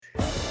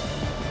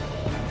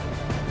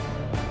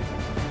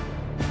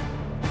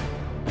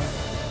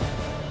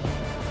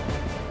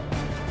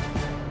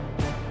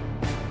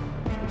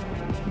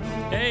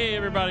Hey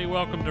everybody,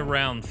 welcome to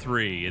round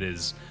 3. It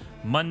is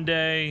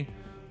Monday,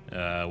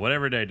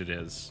 whatever date it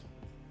is.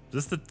 Is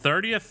this the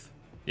 30th?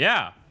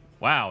 Yeah.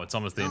 Wow, it's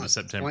almost the end of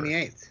September.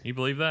 28th. You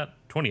believe that?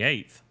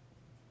 28th.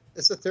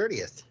 It's the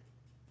 30th.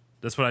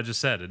 That's what I just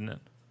said, isn't it?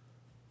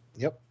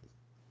 Yep.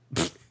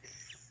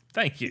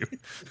 Thank you. Is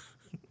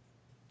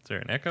there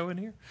an echo in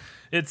here?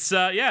 It's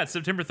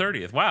September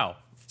 30th. Wow.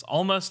 It's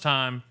almost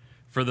time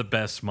for the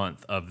best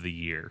month of the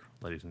year,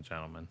 ladies and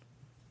gentlemen.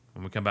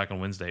 When we come back on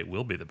Wednesday, it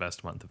will be the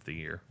best month of the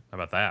year. How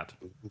about that?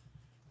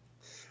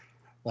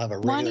 We'll have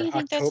a Why regular do you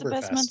think that's the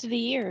best Oktoberfest. month of the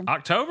year?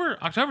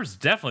 October's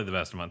definitely the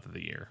best month of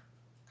the year.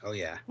 Oh,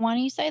 yeah. Why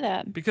do you say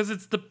that? Because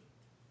it's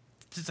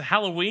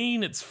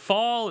Halloween, it's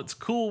fall, it's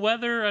cool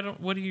weather.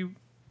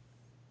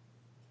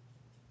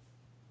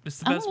 It's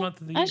the best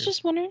month of the year. I was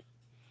just wondering.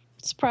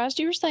 Surprised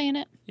you were saying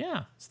it.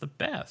 Yeah, it's the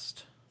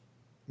best.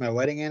 My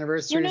wedding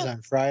anniversary is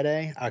on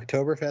Friday.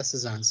 Oktoberfest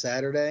is on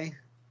Saturday.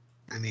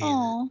 I mean,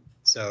 Aw.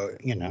 so,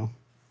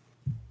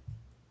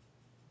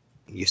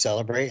 you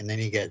celebrate and then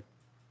you get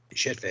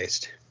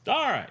shit-faced.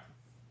 All right.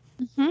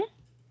 Mm-hmm.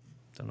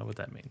 Don't know what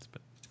that means,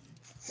 but.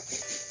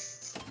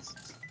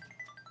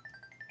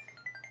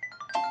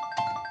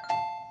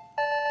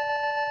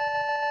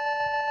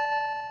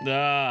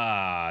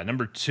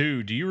 Number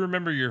 2. Do you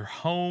remember your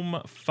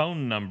home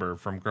phone number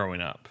from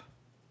growing up?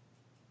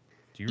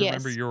 Do you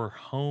remember your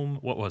home?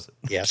 What was it?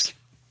 Yes.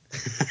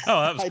 Oh,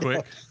 that was I quick.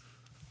 know.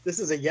 This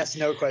is a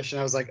yes/no question.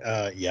 I was like,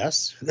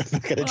 yes. I'm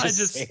not going to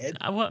say it.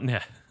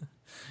 Yeah.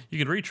 You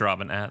can reach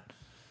Robin at.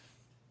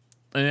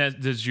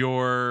 And does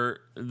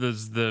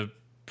the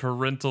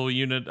parental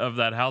unit of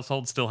that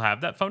household still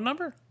have that phone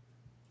number?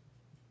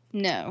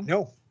 No.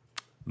 No.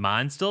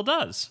 Mine still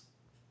does.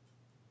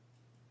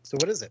 So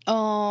what is it?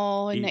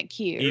 Oh, isn't that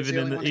cute? Who's the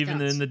only one that Even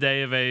counts? in the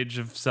day of age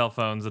of cell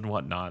phones and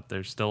whatnot,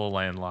 there's still a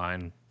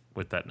landline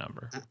with that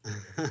number.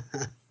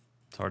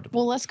 It's hard to.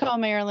 Well, let's call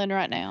Marilyn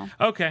right now.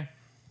 Okay.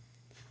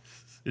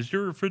 Is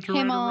your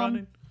refrigerator Hey, Mom.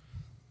 running?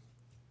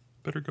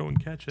 Better go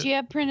and catch it. Do you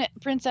have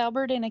Prince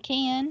Albert in a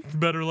can?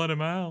 Better let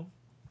him out.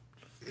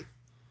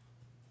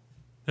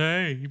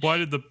 Hey, why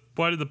did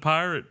the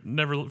pirate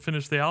never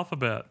finish the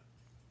alphabet?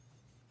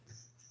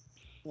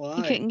 Why?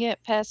 He couldn't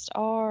get past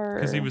R.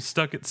 Because he was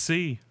stuck at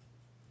C.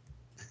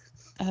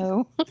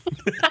 Oh.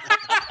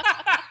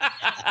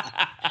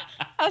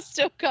 I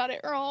still got it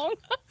wrong.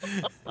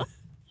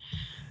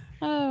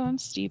 Oh, I'm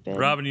stupid.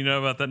 Robin, you know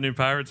about that new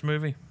Pirates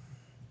movie?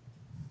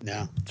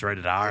 No. It's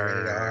rated R.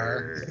 Rated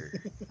R.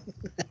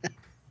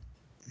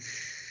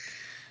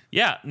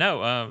 Yeah,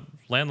 no,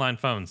 landline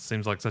phones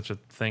seems like such a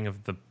thing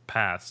of the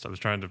past. I was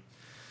trying to,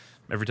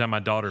 every time my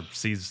daughter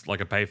sees like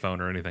a payphone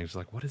or anything, she's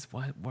like, what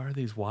are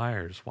these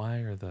wires?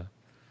 I'm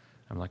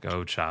like,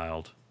 oh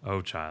child.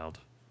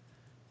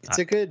 It's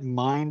a good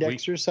mind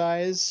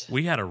exercise.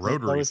 We had a rotary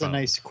phone. That was a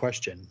nice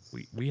question.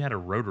 We had a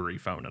rotary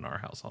phone in our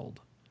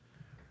household.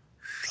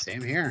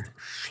 Same here.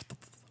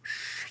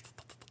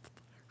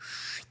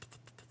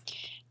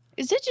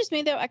 Is it just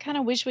me, though? I kind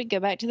of wish we'd go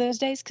back to those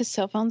days because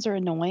cell phones are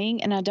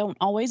annoying and I don't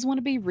always want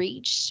to be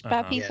reached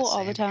by people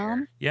all the same here.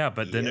 time. Yeah,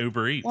 but then Yep.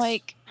 Uber Eats.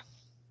 Like,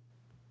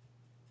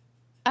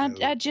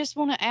 I just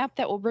want an app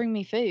that will bring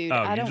me food.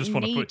 I don't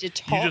need to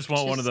talk you just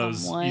want to one of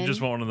those. someone. You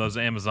just want one of those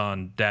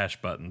Amazon dash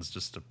buttons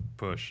just to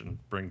push and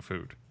bring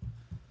food.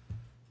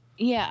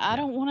 Yeah, I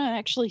don't want to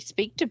actually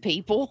speak to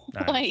people. I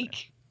understand.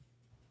 Like,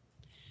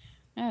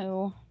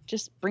 no,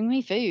 just bring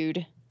me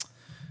food.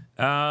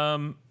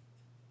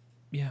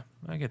 Yeah,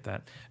 I get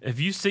that. Have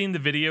you seen the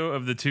video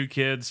of the two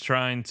kids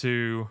trying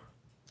to?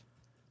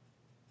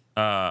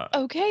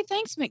 Okay,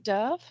 thanks,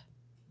 McDuff.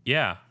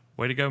 Yeah,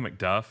 way to go,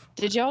 McDuff.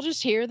 Did y'all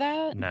just hear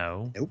that?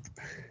 No. Nope.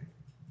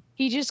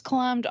 He just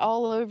climbed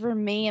all over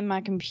me and my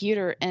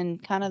computer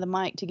and kind of the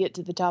mic to get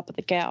to the top of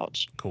the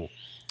couch. Cool.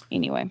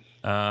 Anyway,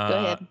 go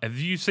ahead. Have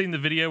you seen the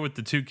video with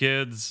the two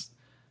kids?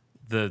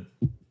 The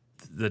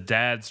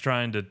dad's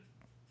trying to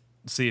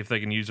see if they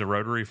can use a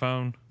rotary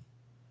phone,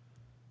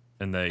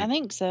 and I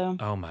think so.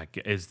 oh my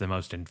god, it's the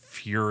most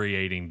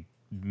infuriating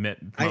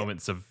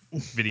moments of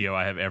video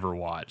I have ever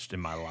watched in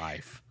my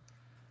life.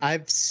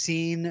 I've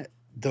seen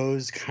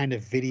those kind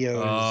of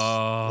videos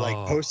like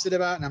posted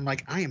about, and I'm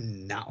like, I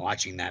am not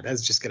watching that.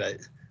 That's just gonna.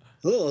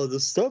 Oh,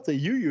 the stuff that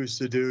you used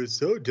to do is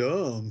so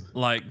dumb.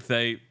 Like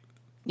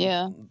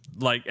Yeah.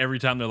 like every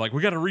time they're like,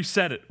 we got to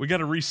reset it,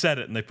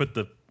 and they put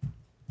the.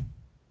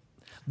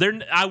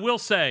 I will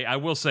say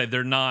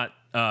they're not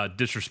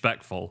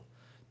disrespectful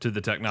to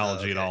the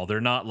technology at all.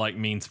 They're not like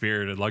mean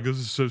spirited, like this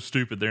is so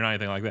stupid. They're not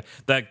anything like that.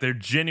 Like they're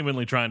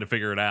genuinely trying to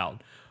figure it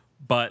out.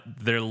 But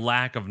their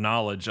lack of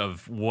knowledge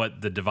of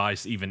what the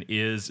device even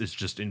is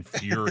just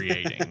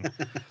infuriating.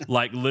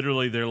 Like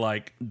literally, they're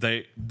like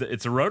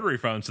it's a rotary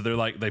phone, so they're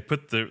like they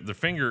put the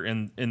finger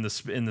in the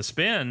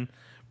spin,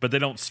 but they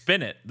don't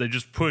spin it. They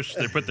just push.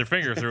 They put their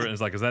finger through it, and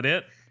it's like, is that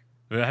it?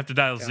 Do I have to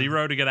dial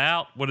 0 to get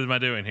out? What am I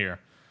doing here?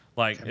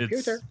 Like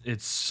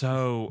it's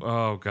so,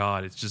 oh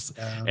god, it's just,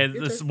 and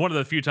this is one of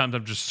the few times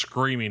I'm just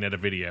screaming at a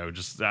video.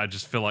 I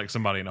just feel like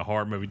somebody in a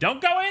horror movie.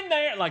 Don't go in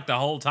there, like the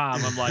whole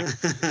time. I'm like,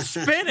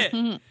 spin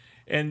it,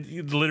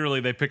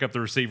 literally they pick up the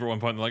receiver at one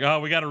point. And they're like, "Oh,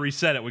 we got to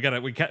reset it. We got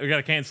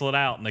to cancel it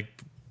out," and they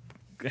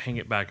hang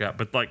it back up.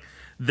 But like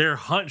they're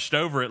hunched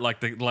over it like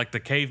the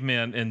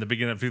cavemen in the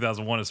beginning of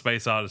 2001: A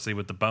Space Odyssey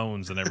with the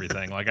bones and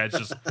everything. Like I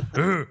just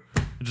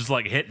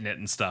like hitting it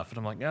and stuff. And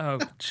I'm like, "Oh,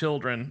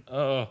 children.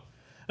 Oh,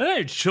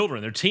 they're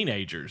children. They're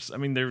teenagers. I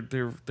mean,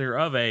 they're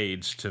of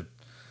age to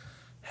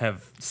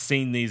have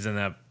seen these in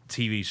a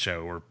TV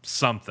show or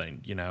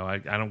something. You know, I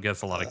don't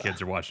guess a lot of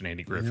kids are watching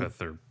Andy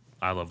Griffith or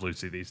I Love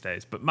Lucy these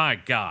days. But my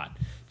God,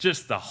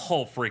 just the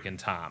whole freaking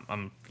time,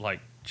 I'm like,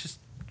 just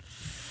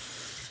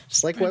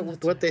it's like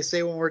what they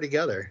say when we're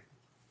together.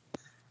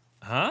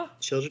 Huh?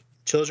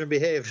 Children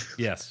behave.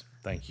 Yes,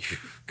 thank you.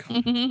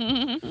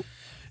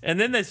 And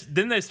then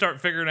they start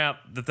figuring out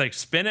that they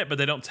spin it, but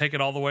they don't take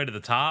it all the way to the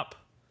top.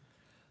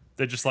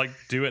 They just like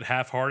do it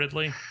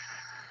half-heartedly.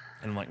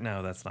 And I'm like,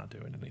 no, that's not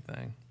doing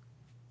anything.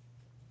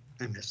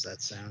 I miss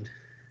that sound.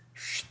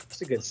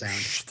 It's a good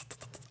sound.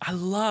 I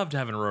loved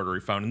having a rotary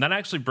phone. And that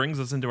actually brings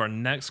us into our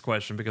next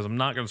question, because I'm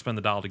not going to spend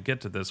the dial to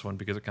get to this one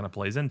because it kind of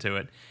plays into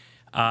it.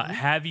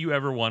 Have you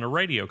ever won a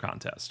radio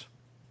contest?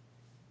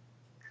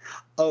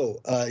 Oh,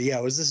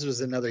 yeah. This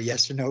was another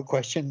yes or no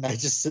question? I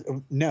just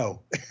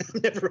no.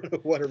 I've never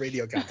won a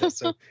radio contest.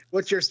 So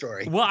what's your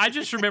story? Well, I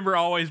just remember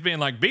always being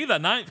like, be the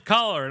ninth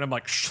caller. And I'm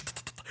like,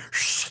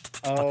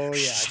 oh,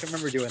 yeah. I can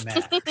remember doing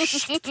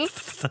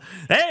that.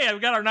 Hey,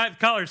 I've got our ninth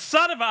caller.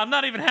 Son of a, I'm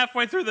not even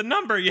halfway through the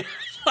number yet.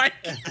 Like,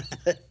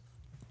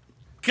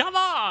 come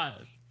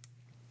on.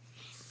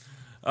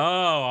 Oh,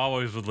 I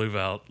always would lose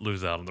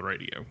out on the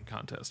radio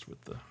contest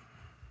with the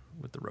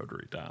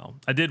rotary dial.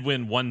 I did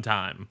win one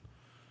time.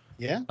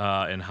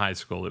 Yeah. In high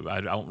school.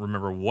 I don't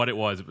remember what it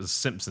was. It was a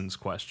Simpsons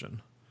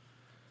question.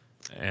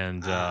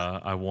 And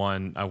I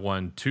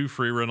won 2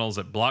 free rentals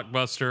at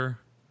Blockbuster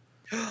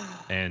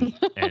and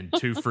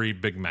 2 free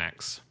Big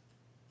Macs.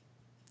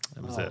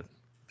 That was it.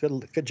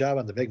 Good job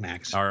on the Big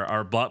Macs.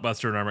 Our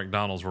Blockbuster and our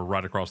McDonald's were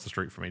right across the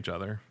street from each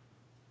other.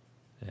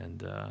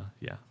 And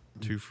yeah,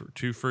 2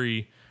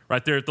 free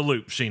right there at the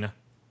Loop, Sheena.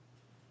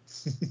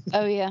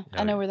 Oh yeah,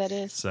 I know where that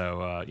is.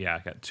 So yeah, I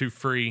got 2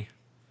 free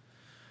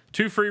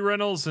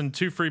rentals and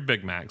 2 free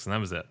Big Macs, and that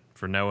was it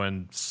for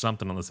knowing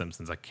something on The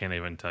Simpsons. I can't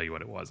even tell you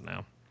what it was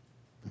now.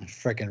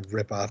 Freaking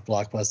rip-off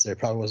Blockbuster. It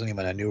probably wasn't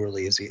even a new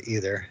release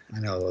either. I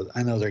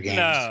know their games.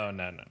 No.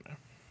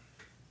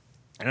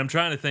 And I'm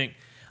trying to think.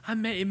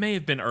 It may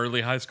have been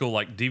early high school.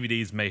 Like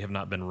DVDs may have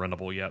not been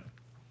rentable yet.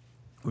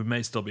 We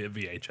may still be at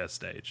VHS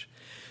stage.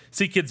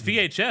 See, kids,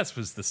 VHS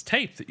was this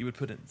tape that you would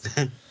put in.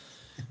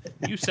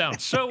 You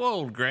sound so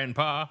old,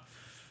 Grandpa.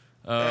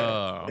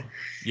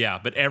 Yeah,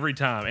 but every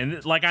time,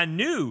 and like I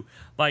knew,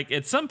 like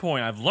at some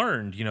point I've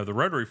learned, the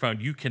rotary phone,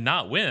 you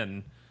cannot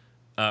win,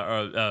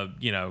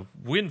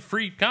 win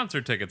free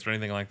concert tickets or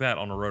anything like that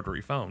on a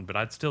rotary phone. But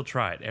I'd still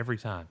try it every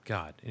time.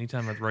 God,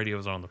 anytime the radio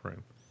was on in the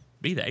room,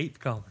 be the 8th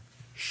caller.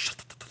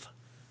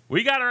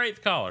 We got our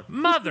 8th caller,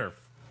 mother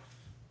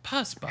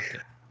puss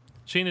bucket.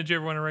 Sheena, did you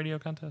ever win a radio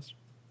contest?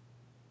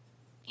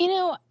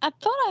 I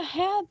thought I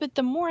had, but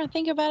the more I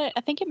think about it,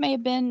 I think it may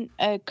have been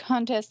a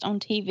contest on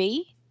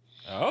TV.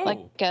 Oh.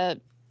 Like a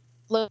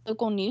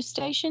local news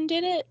station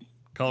did it.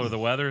 Color the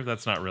Weather?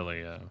 That's not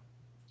really...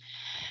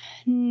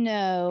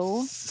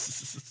 No.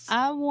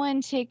 I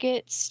won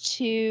tickets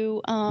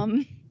to...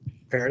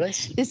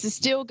 Paradise? This is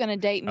still going to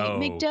date me. Oh,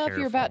 McDuff, careful.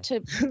 you're about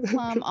to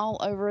climb all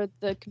over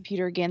the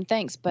computer again.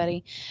 Thanks,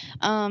 buddy.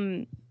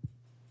 I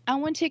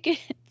won tickets...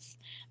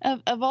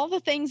 Of all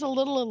the things a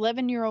little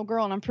 11-year-old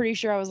girl, and I'm pretty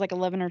sure I was like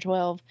 11 or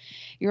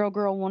 12-year-old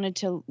girl wanted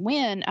to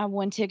win, I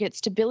won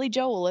tickets to Billy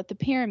Joel at the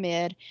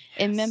Pyramid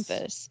in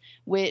Memphis,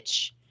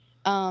 which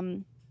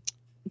the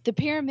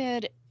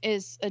Pyramid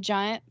is a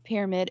giant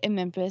pyramid in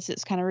Memphis.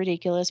 It's kind of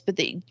ridiculous, but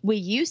we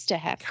used to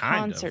have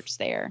concerts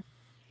there.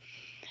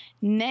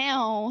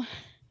 Now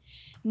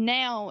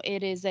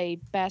it is a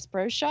Bass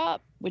Pro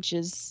Shop, which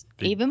is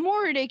even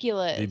more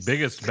ridiculous. The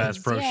biggest Bass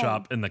Pro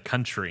Shop in the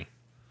country.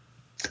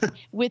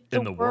 With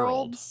the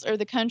world's or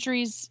the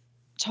country's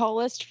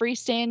tallest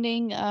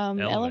freestanding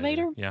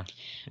elevator. Yeah.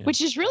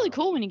 Which is really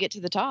cool when you get to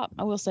the top.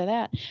 I will say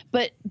that.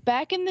 But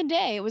back in the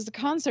day, it was a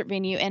concert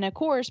venue. And of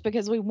course,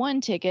 because we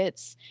won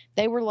tickets,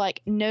 they were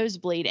like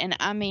nosebleed. And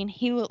I mean,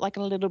 he looked like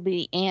a little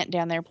bitty ant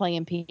down there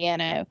playing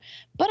piano.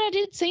 But I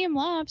did see him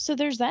live. So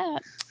there's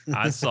that.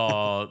 I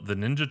saw the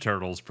Ninja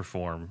Turtles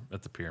perform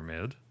at the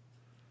Pyramid.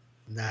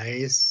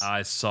 Nice.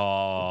 I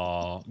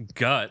saw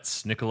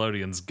Guts,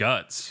 Nickelodeon's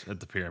Guts at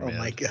the Pyramid. Oh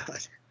my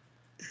God.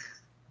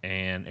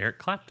 And Eric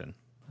Clapton.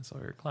 I saw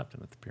Eric Clapton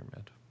at the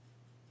Pyramid.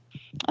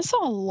 I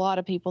saw a lot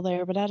of people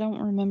there, but I don't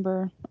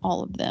remember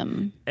all of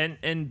them.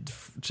 And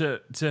to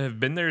have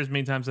been there as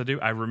many times as I do,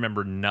 I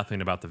remember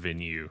nothing about the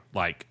venue,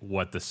 like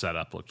what the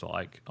setup looked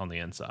like on the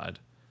inside.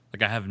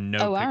 Like I have no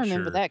picture. I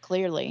remember that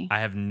clearly. I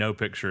have no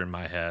picture in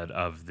my head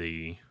of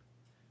the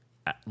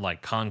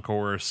like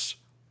concourse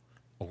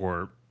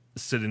or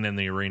sitting in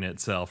the arena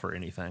itself or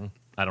anything.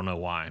 I don't know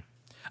why.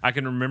 I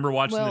can remember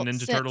watching the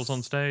Ninja Turtles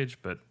on stage,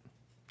 but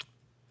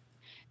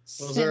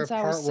since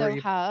I was so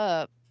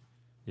high up.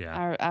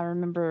 Yeah. I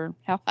remember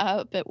how high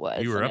up it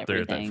was. You were and up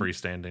there at that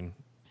everything.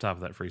 top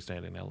of that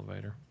freestanding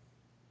elevator.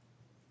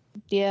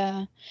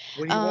 Yeah.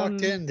 When you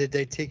walked in, did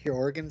they take your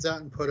organs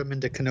out and put them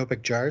into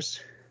canopic jars?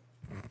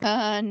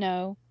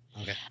 No.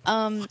 Okay.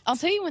 I'll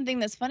tell you one thing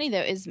that's funny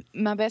though is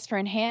my best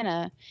friend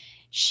Hannah.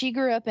 She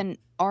grew up in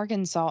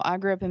Arkansas. I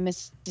grew up in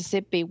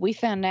Mississippi. We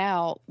found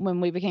out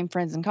when we became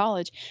friends in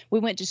college. We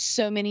went to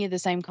so many of the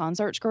same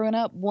concerts growing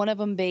up. One of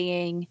them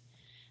being,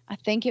 I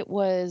think it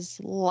was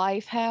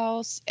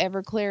Lifehouse,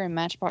 Everclear, and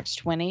Matchbox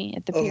 20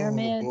 at the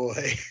Pyramid. Oh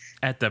boy!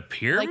 At the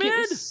Pyramid? Like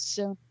it was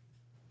so.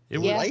 It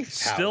was Yeah.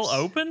 Lifehouse. still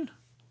open?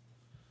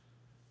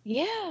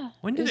 Yeah.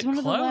 When did was it one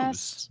of the close?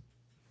 last.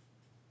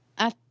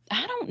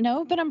 I don't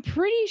know, but I'm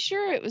pretty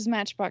sure it was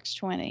Matchbox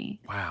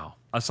 20. Wow.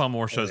 I saw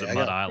more shows yeah, at I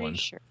Mud got- Island. Pretty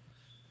sure.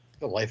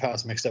 The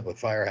Lifehouse mixed up with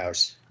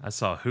Firehouse. I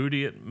saw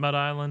Hootie at Mud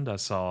Island. I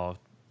saw...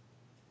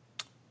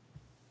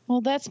 Well,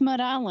 that's Mud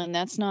Island.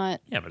 That's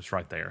not. Yeah, but it's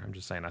right there. I'm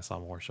just saying I saw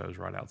more shows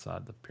right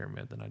outside the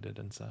Pyramid than I did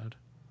inside.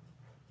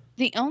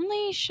 The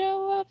only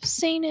show I've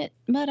seen at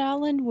Mud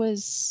Island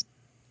was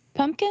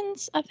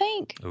Pumpkins, I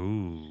think.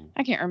 Ooh.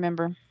 I can't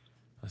remember.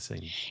 I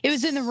see. It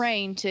was in the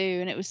rain, too,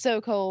 and it was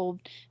so cold.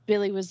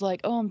 Billy was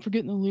like, "Oh, I'm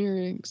forgetting the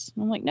lyrics."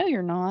 I'm like, "No,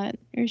 you're not.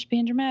 You're just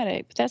being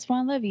dramatic, but that's why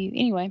I love you."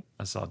 Anyway.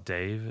 I saw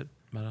Dave at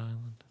Mud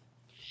Island.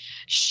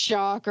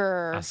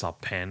 Shocker. I saw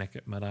Panic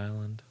at Mud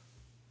Island.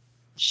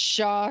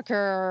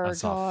 Shocker. I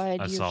saw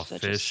God, you're such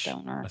Fish. a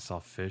stoner. I saw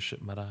Fish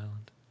at Mud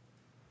Island.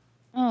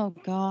 Oh,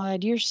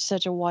 God, you're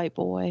such a white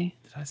boy.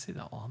 Did I see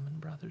the Allman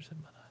Brothers at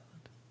Mud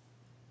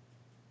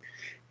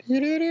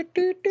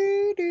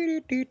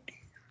Island?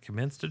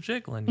 Commenced a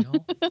jiggling,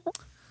 y'all.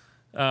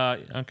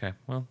 Okay,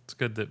 well, it's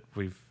good that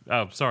we've...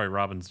 Oh, sorry,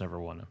 Robin's never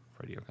won a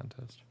radio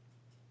contest.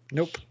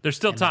 Nope. There's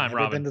still And time, I've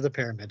never Robin. been to the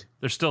Pyramid.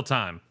 There's still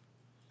time.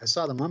 I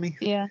saw the Mummy.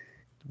 Yeah.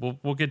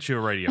 We'll get you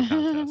a radio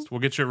contest. We'll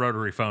get you a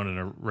rotary phone in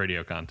a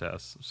radio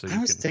contest. So you I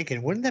was can,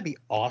 thinking, wouldn't that be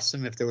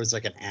awesome if there was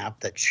like an app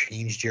that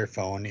changed your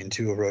phone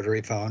into a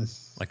rotary phone?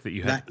 like that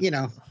you have.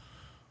 Not,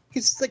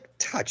 it's like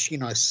touch.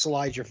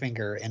 Slide your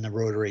finger and the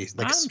rotary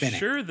like I'm spinning.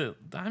 sure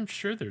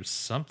there's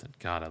something.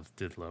 God, I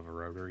did love a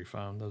rotary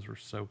phone. Those were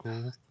so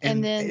cool.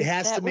 And then it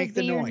has that to make would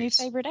the be your new noise.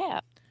 favorite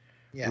app.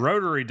 Yeah.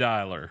 Rotary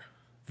dialer,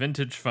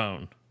 vintage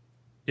phone.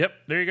 Yep,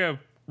 there you go,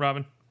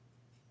 Robin.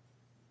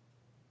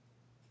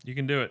 You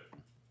can do it.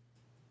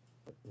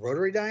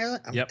 Rotary dial.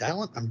 Yep.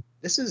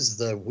 This is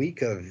the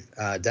week of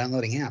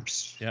downloading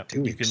apps. Yep, 2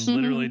 you weeks. can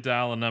literally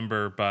dial a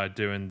number by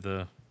doing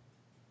the.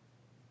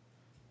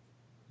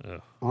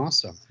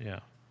 Awesome. Yeah.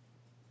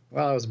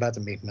 Well, I was about to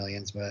make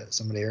millions, but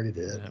somebody already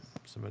did. Yep,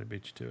 somebody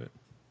beat you to it.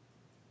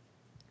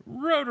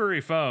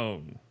 Rotary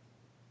phone.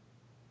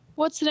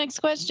 What's the next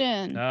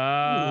question?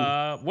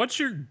 What's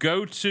your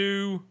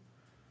go-to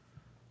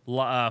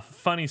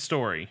funny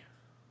story?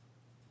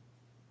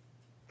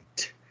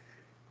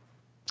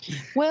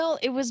 Well,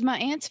 it was my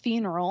aunt's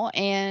funeral,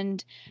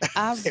 and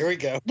There we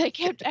go. they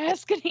kept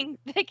opening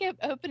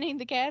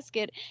the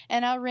casket,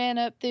 and I ran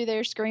up through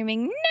there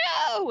screaming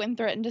 "No!" and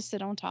threatened to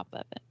sit on top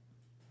of it.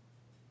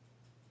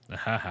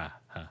 Ha ha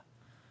ha.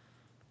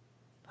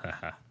 Ha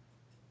ha.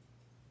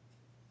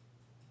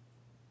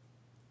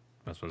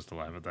 I'm supposed to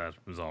laugh at that. It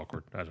was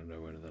awkward. I don't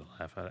know what to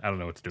laugh at. I don't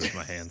know what to do with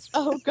my hands.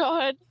 Oh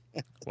God!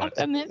 What?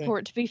 I meant for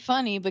it to be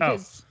funny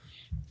because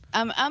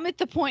I'm at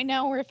the point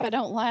now where if I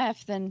don't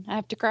laugh, then I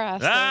have to cry.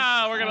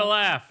 So, We're gonna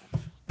laugh.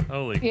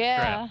 Holy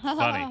Yeah.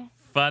 crap!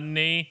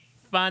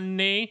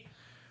 Funny.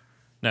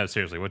 No,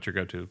 seriously, what's your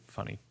go-to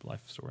funny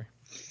life story?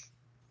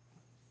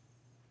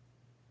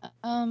 It's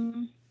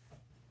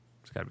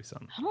got to be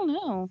something. I don't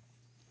know.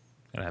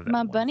 Gotta have that My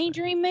one bunny thing.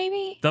 dream,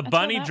 maybe. The I told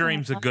bunny that one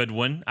dream's a time. good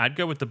one. I'd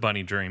go with the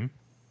bunny dream.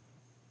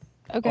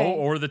 Okay.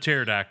 Or the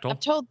pterodactyl. I've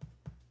told.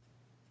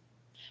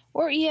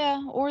 Or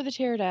the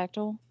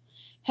pterodactyl.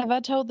 Have I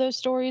told those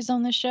stories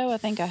on the show? I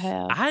think I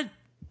have. I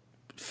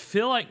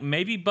feel like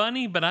maybe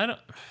bunny, but I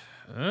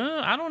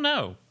don't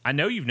know. I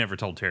know you've never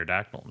told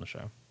pterodactyl on the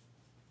show.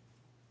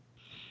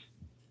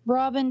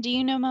 Robin, do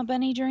you know my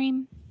bunny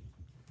dream?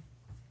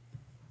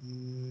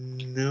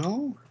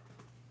 No.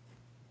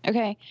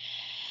 Okay.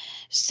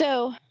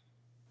 So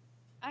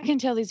I can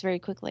tell these very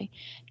quickly.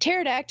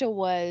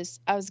 Pterodactyl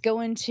I was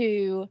going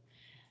to,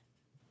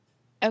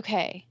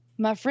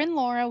 my friend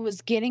Laura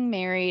was getting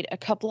married a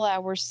couple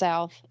hours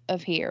south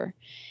of here.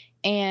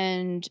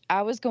 And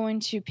I was going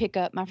to pick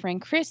up my friend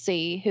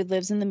Chrissy, who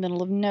lives in the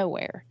middle of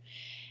nowhere.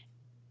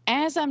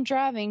 As I'm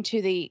driving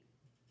to the,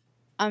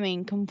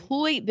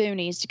 complete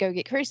boonies to go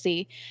get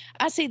Chrissy,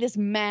 I see this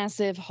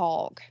massive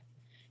hog.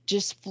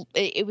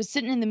 It was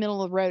sitting in the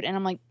middle of the road, and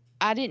I'm like,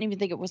 I didn't even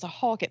think it was a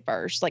hawk at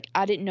first. Like,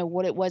 I didn't know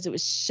what it was. It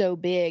was so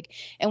big.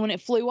 And when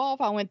it flew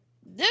off, I went,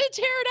 the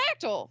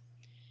pterodactyl.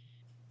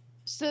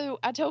 So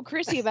I told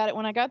Chrissy about it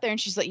when I got there, and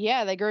she's like,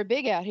 yeah, they grow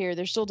big out here.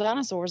 They're still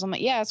dinosaurs. I'm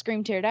like, yeah, I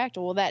screamed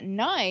pterodactyl. Well, that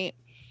night,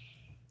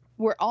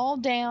 we're all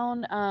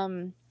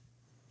down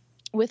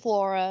with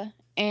Laura,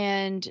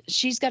 and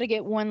she's got to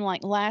get one,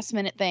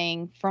 last-minute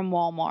thing from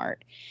Walmart.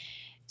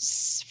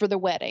 for the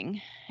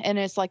wedding, and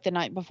it's like the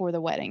night before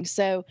the wedding.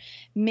 So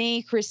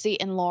me, Chrissy,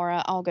 and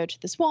Laura all go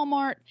to this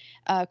Walmart.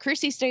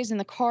 Chrissy stays in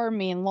the car.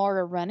 Me and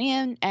Laura run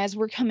in. As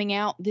we're coming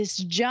out,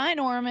 this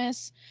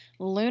ginormous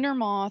lunar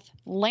moth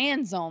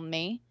lands on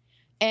me,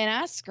 and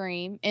I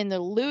scream in the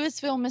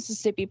Louisville,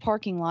 Mississippi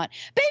parking lot,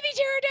 "Baby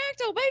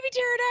pterodactyl, baby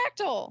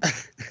pterodactyl."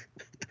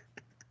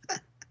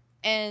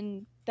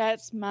 And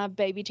that's my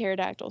baby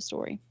pterodactyl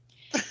story.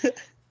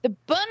 The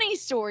bunny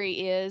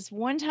story is,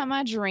 one time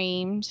I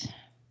dreamed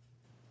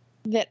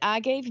that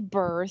I gave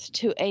birth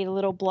to a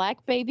little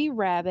black baby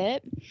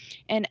rabbit,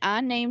 and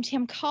I named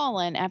him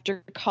Colin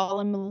after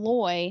Colin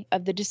Malloy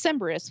of the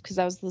Decemberists, because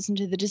I was listening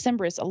to the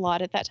Decemberists a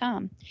lot at that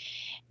time.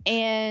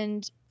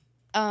 And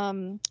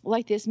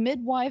like, this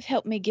midwife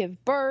helped me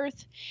give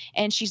birth,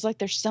 and she's like,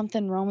 "There's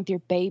something wrong with your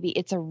baby.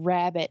 It's a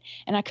rabbit."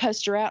 And I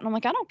cussed her out, and I'm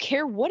like, "I don't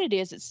care what it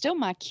is. It's still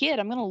my kid.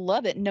 I'm going to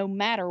love it no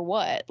matter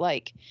what.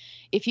 Like,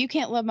 if you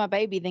can't love my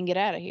baby, then get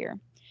out of here."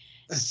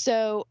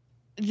 So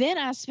then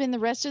I spend the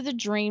rest of the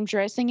dream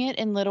dressing it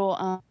in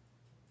little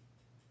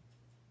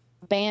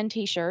band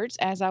t-shirts,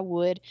 as I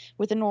would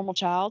with a normal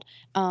child,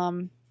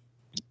 and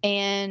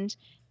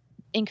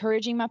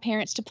encouraging my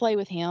parents to play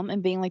with him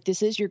and being like,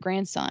 "This is your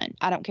grandson.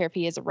 I don't care if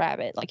he is a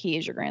rabbit, like, he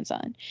is your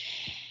grandson."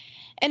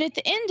 And at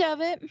the end of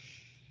it,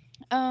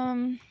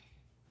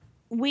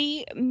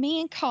 me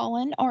and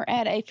Colin are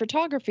at a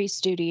photography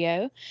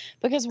studio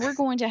because we're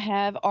going to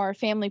have our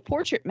family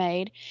portrait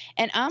made,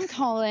 and I'm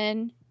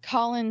calling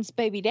Colin's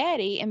baby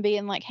daddy and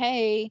being like,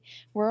 "Hey,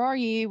 where are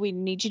you? We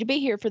need you to be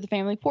here for the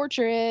family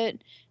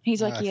portrait."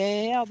 He's like,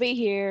 "Yeah, I'll be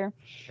here."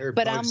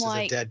 But I'm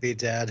like, a deadbeat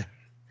dad.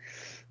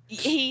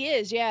 He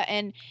is, yeah.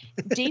 And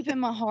deep in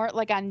my heart,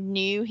 like, I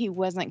knew he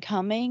wasn't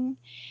coming,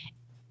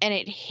 and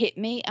it hit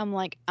me. I'm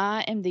like,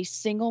 I am the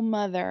single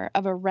mother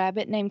of a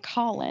rabbit named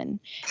Colin,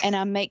 and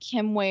I make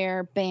him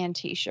wear band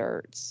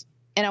t-shirts.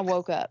 And I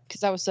woke up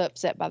because I was so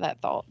upset by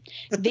that thought.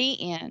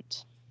 The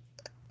end.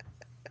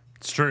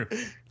 It's true.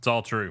 It's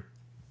all true.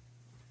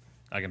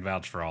 I can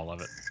vouch for all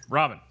of it.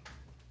 Robin.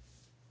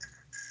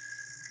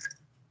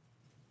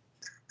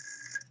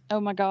 Oh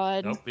my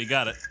God. Nope, you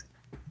got it.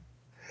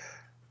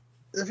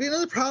 The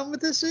other problem with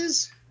this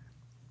is,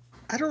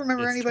 I don't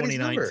remember anybody's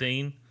number.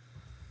 2019.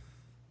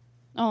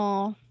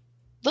 Oh,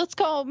 let's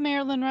call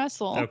Marilyn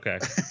Russell. Okay.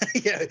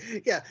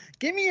 Yeah.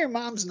 Give me your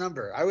mom's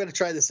number. I'm gonna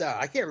try this out.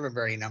 I can't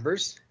remember any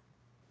numbers.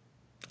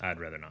 I'd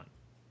rather not.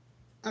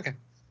 Okay.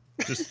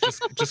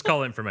 Just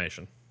call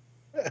information.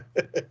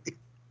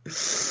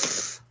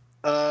 It's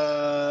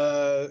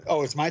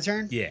my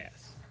turn?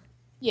 Yes.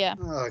 Yeah.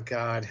 Oh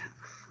God.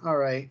 All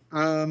right.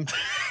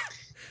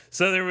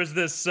 So there was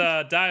this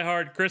Die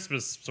Hard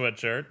Christmas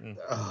sweatshirt.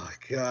 Oh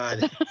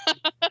God.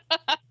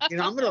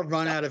 I'm gonna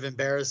run out of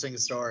embarrassing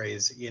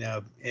stories.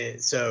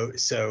 So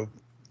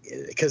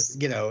because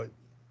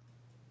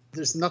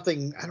there's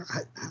nothing. I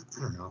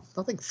don't know.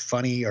 Nothing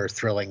funny or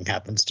thrilling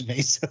happens to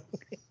me. So.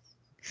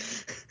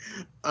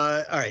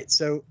 All right.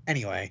 So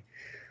anyway,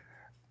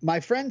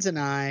 my friends and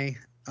I,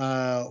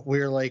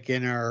 we're like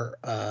in our,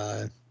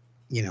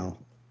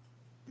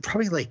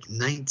 probably like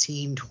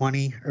 19,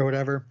 20 or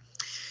whatever.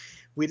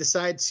 We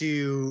decide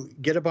to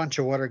get a bunch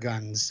of water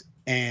guns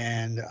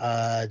and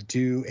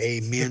do a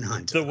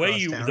manhunt. The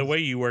way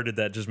you worded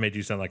that just made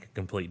you sound like a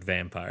complete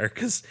vampire,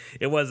 because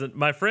it wasn't.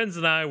 My friends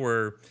and I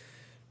were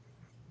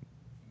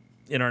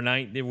in our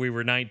we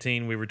were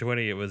 19, we were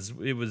 20. It was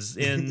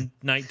in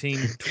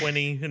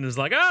 1920, and it was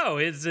like, oh,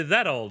 is it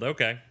that old?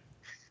 Okay.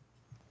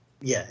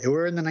 Yeah,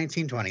 we're in the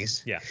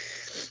 1920s. Yeah.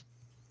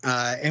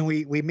 And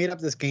we made up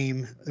this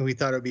game that we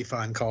thought it would be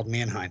fun called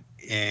Manhunt.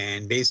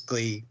 And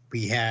basically,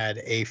 we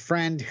had a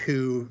friend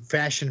who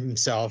fashioned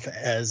himself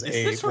as Is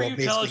this where you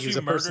tell us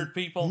you murdered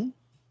people? Hmm?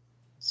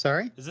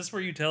 Sorry? Is this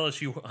where you tell us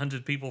you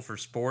hunted people for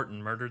sport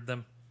and murdered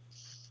them?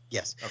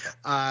 Yes. Okay.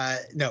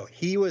 No,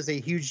 he was a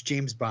huge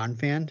James Bond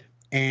fan.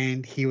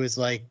 And he was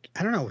like,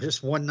 I don't know,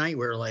 just one night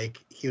where like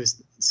he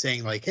was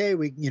saying like, hey,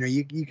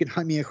 you can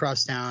hunt me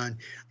across town.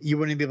 You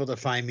wouldn't be able to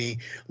find me.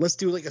 Let's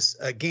do like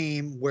a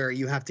game where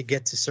you have to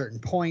get to certain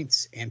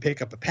points and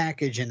pick up a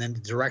package, and then the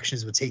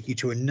directions would take you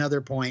to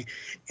another point,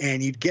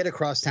 and you'd get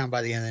across town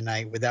by the end of the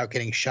night without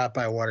getting shot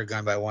by a water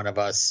gun by one of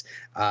us.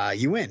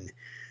 You win.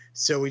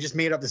 So we just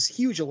made up this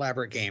huge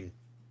elaborate game.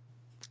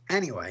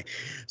 Anyway,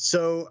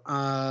 so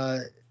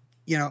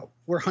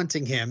we're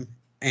hunting him,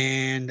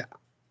 and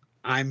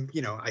I'm,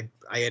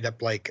 I end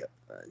up like,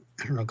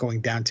 I don't know,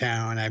 going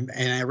downtown. And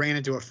I ran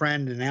into a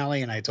friend in an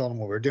alley, and I told him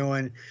what we're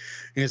doing. And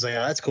he was like,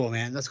 "Oh, that's cool,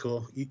 man. That's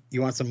cool.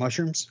 You want some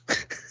mushrooms?"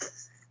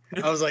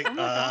 I was like, oh my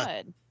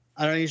God.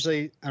 I don't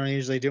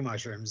usually do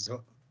mushrooms.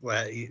 So,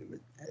 well,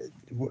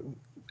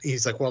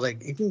 he's like, well, it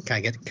can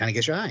kind of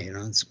get you high.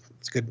 It's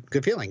a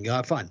good feeling. You'll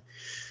have fun.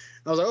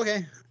 I was like,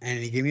 okay. And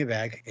he gave me a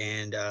bag,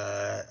 and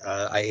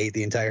I ate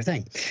the entire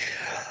thing.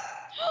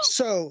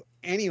 So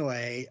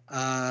anyway,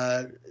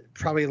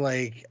 probably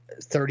like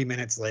 30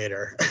 minutes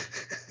later,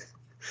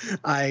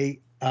 I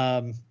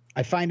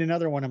find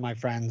another one of my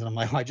friends, and I'm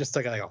like, I just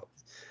took like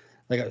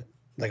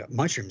a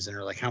mushrooms, and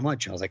they're like, how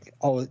much? I was like,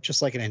 oh,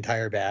 just like an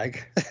entire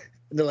bag.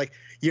 And they're like,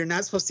 you're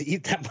not supposed to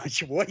eat that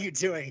much. What are you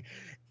doing?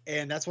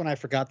 And that's when I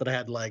forgot that I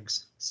had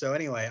legs. So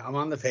anyway, I'm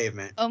on the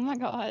pavement. Oh my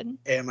God.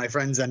 And my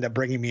friends end up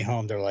bringing me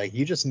home. They're like,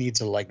 you just need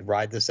to like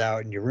ride this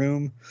out in your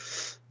room.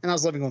 And I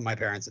was living with my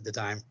parents at the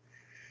time.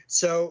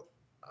 So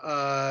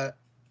I'm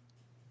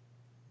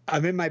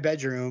in my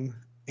bedroom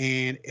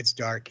and it's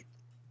dark.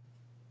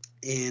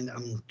 And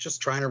I'm just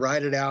trying to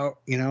ride it out,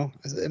 you know,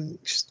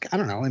 just, I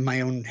don't know, in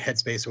my own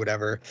headspace or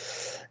whatever.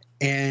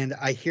 And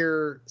I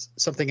hear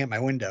something at my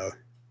window.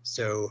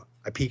 So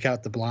I peek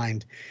out the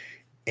blind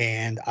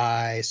and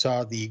I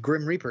saw the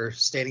Grim Reaper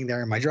standing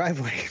there in my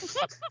driveway.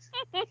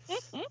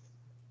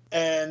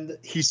 And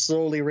he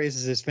slowly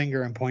raises his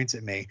finger and points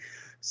at me.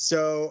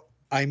 So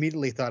I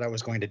immediately thought I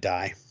was going to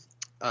die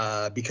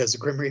because the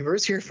Grim Reaper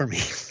is here for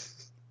me.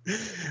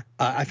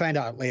 I find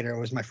out later it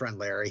was my friend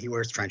Larry. He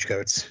wears trench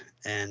coats,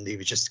 and he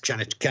was just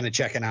kind of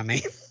checking on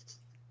me.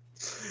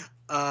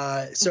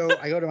 So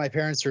I go to my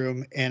parents'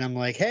 room, and I'm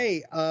like,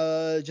 "Hey,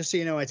 just so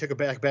you know, I took a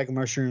bag of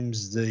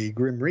mushrooms. The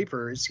Grim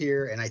Reaper is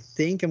here, and I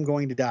think I'm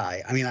going to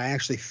die. I mean, I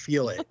actually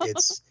feel it.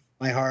 It's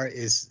my heart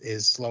is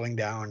slowing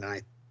down, and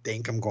I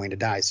think I'm going to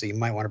die. So you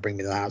might want to bring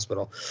me to the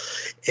hospital."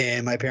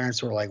 And my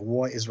parents were like,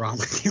 "What is wrong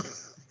with you?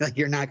 Like,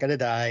 you're not going to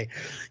die.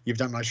 You've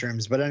done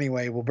mushrooms." But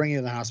anyway, we'll bring you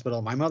to the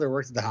hospital. My mother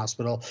worked at the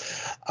hospital.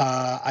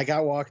 I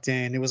got walked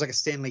in. It was like a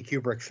Stanley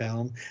Kubrick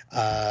film.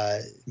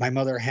 My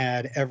mother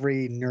had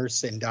every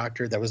nurse and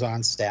doctor that was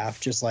on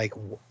staff just like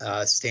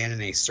stand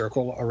in a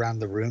circle around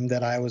the room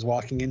that I was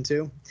walking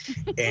into.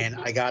 And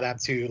I got up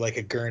to like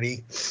a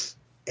gurney,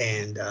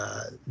 and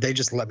they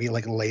just let me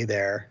like lay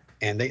there.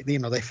 And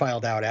they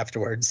filed out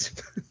afterwards.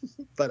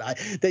 But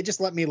they just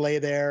let me lay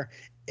there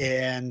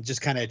and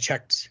just kind of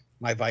checked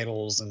my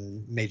vitals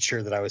and made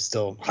sure that I was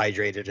still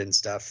hydrated and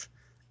stuff.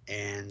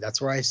 And that's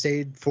where I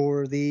stayed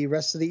for the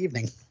rest of the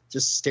evening,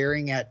 just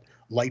staring at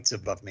lights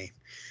above me.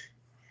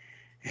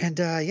 And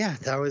yeah,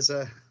 that was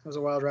a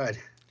wild ride.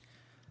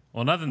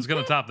 Well, nothing's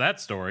going to top that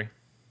story.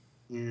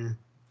 Yeah.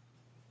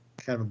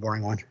 Kind of a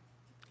boring one.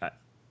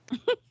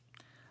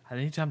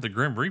 Anytime the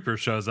Grim Reaper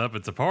shows up,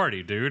 it's a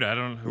party, dude. I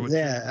don't know.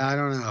 I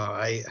don't know.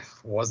 I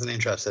wasn't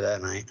interested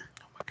that night.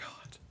 Oh my God.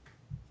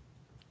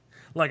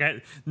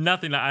 Like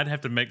nothing. I'd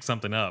have to make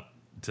something up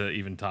to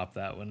even top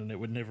that one, and it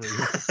would never.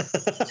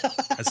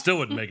 I still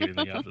wouldn't make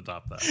anything up to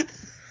top that.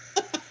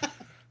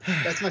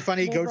 That's my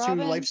funny Well, go-to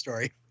Robin, life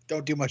story.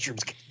 Don't do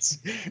mushrooms, kids,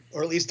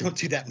 or at least don't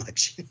do that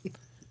much.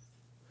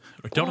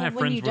 Or don't have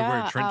when friends you who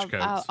wear die, trench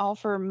coats. I'll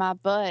offer my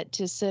butt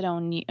to sit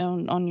on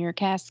your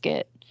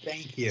casket.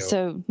 Thank you.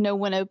 So no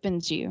one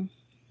opens you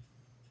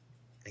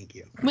Thank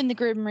you. when the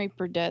Grim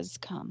Reaper does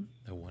come.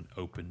 No one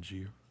opens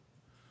you.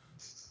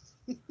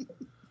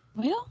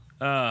 Well,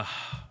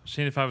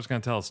 Shane, if I was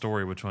going to tell a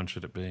story, which one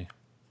should it be?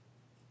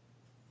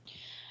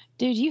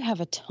 dude, you have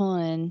a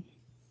ton.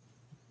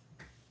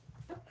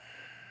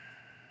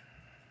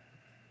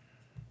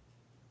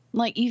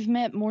 Like, you've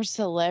met more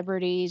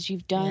celebrities.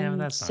 You've done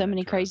that's so not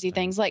many crazy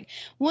interesting. things. Like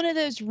one of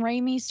those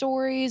Raimi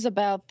stories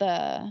about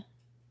the.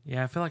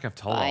 Yeah, I feel like I've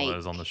told all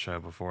those on the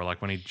show before.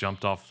 Like when he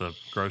jumped off the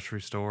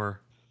grocery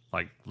store,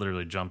 like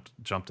literally jumped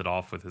it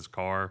off with his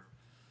car.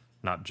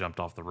 Not jumped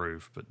off the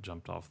roof, but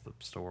jumped off the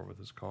store with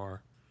his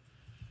car.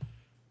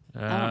 I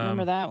don't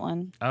remember that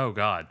one. Oh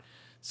God!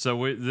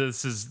 So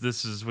this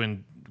is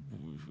when,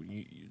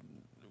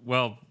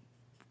 well,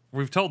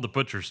 we've told the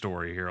butcher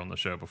story here on the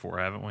show before,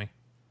 haven't we?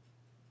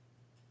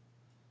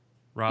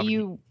 Robin,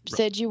 You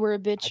said you were a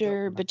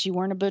butcher, but you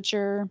weren't a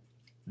butcher.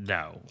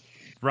 no,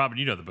 Robin,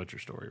 you know the butcher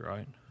story,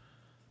 right?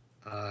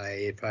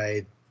 If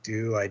I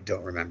do, I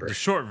don't remember. The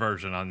short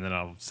version, and then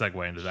I'll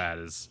segue into that,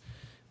 is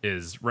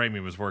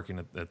Raimi was working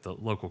at the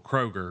local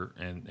Kroger,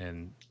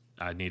 and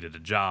I needed a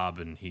job,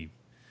 and he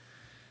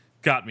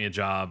got me a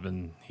job,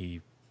 and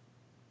he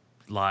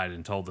lied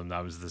and told them that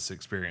I was this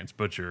experienced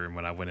butcher. And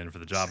when I went in for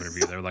the job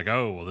interview, they were like,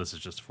 "Oh, well, this is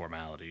just a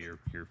formality. Your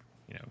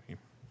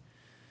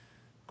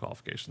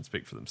qualifications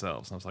speak for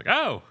themselves." And I was like,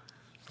 "Oh,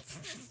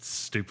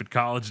 stupid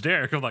college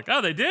Derek." I'm like,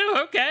 "Oh, they do?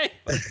 Okay."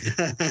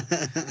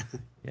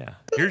 Yeah.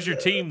 Here's your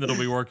team that'll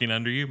be working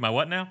under you. My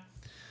what now?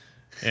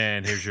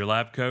 And here's your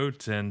lab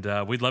coat. And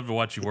we'd love to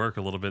watch you work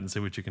a little bit and see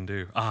what you can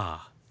do.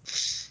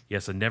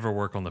 Yes, I never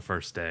work on the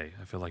first day.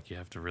 I feel like you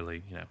have to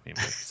really,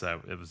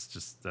 so it was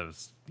just, that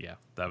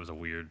was a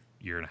weird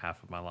year and a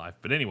half of my life.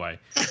 But anyway,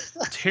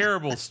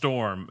 terrible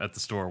storm at the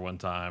store one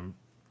time.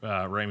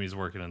 Raimi's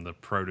working in the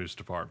produce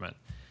department.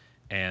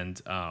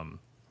 And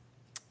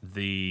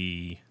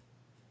we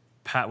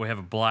have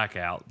a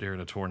blackout during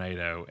a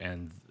tornado,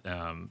 and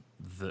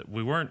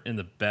we weren't in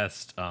the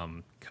best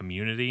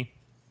community.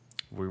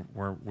 We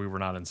were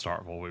not in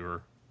Starkville. We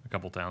were a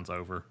couple towns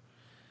over,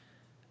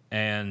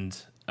 and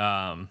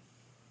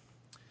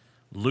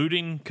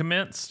looting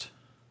commenced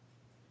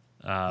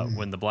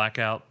when the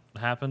blackout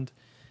happened,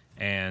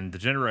 and the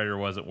generator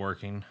wasn't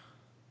working.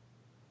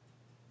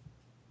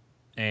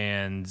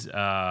 And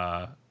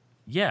so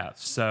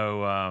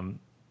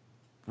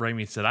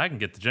Raimi said, "I can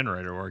get the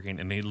generator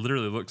working," and he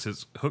literally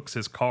hooks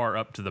his car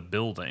up to the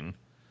building,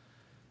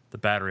 the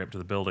battery up to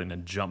the building,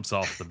 and jumps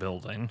off the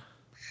building.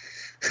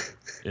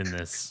 in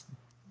this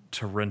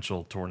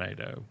torrential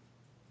tornado.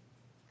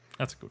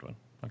 That's a good one.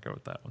 I'll go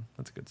with that one.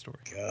 That's a good story.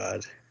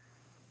 God.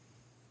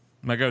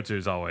 My go-to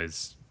is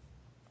always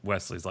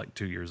Wesley's like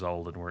 2 years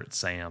old and we're at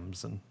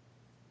Sam's and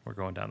we're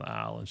going down the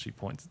aisle and she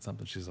points at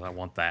something. She says, I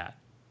want that.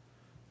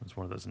 It's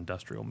one of those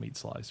industrial meat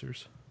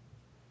slicers.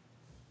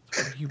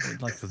 So what do you mean?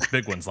 Like those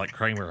big ones like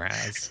Kramer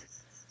has.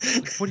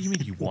 Like, what do you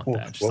mean you want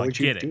that? She's What like, would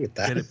you get do it. with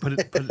that? Get it. Put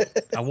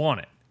it. I want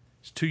it.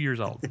 She's 2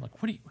 years old. I'm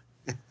like, what do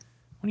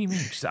you mean?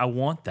 She said, I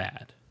want that. I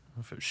don't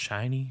know if it was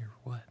shiny or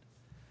what.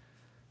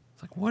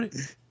 It's like, what?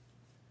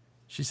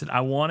 She said,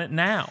 I want it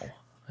now.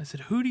 I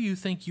said, who do you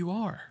think you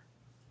are?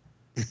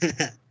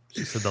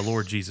 She said, the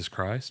Lord Jesus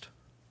Christ.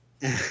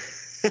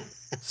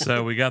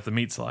 So we got the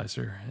meat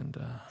slicer, and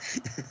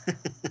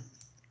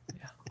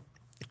yeah,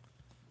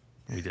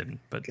 we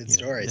didn't. But Good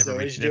story. So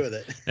what did you do with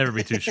it? Never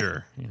be too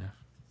sure.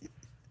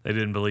 They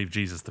didn't believe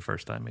Jesus the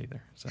first time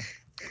either. So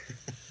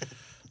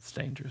it's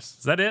dangerous.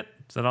 Is that it?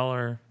 Is that all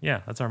our?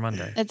 Yeah, that's our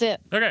Monday. That's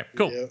it. Okay,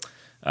 cool. Yep.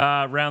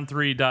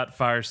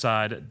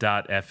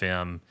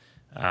 Round3.fireside.fm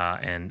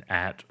and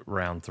at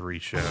Round 3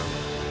 Show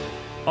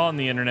on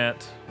the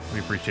internet. We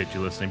appreciate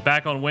you listening.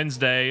 Back on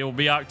Wednesday, it will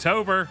be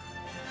October.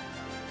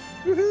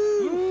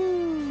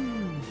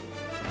 Woo-hoo.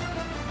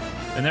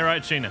 Isn't that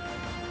right, Sheena?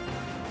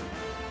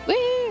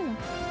 Woo!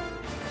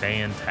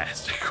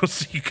 Fantastic. We'll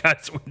see you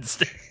guys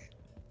Wednesday.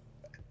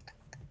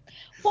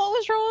 What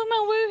was wrong with my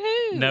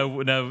woohoo?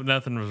 No,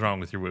 nothing was wrong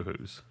with your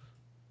woohoos.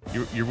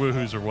 Your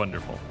woohoos are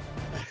wonderful.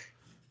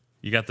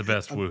 You got the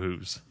best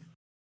woohoos.